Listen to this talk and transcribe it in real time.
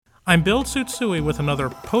I'm Bill Tsutsui with another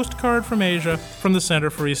Postcard from Asia from the Center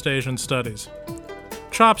for East Asian Studies.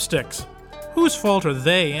 Chopsticks. Whose fault are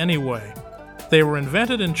they anyway? They were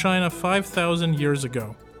invented in China 5,000 years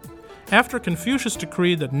ago. After Confucius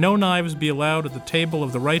decreed that no knives be allowed at the table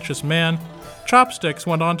of the righteous man, chopsticks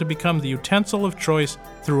went on to become the utensil of choice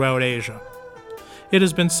throughout Asia. It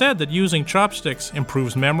has been said that using chopsticks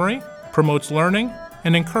improves memory, promotes learning,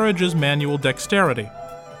 and encourages manual dexterity.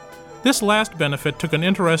 This last benefit took an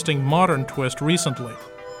interesting modern twist recently.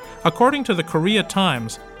 According to the Korea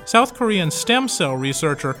Times, South Korean stem cell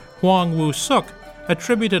researcher Hwang Woo-suk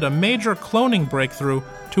attributed a major cloning breakthrough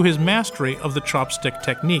to his mastery of the chopstick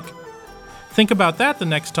technique. Think about that the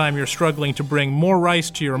next time you're struggling to bring more rice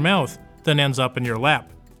to your mouth than ends up in your lap.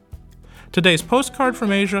 Today's Postcard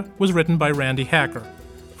from Asia was written by Randi Hacker.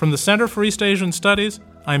 From the Center for East Asian Studies,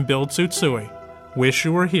 I'm Bill Tsutsui. Wish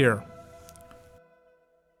you were here.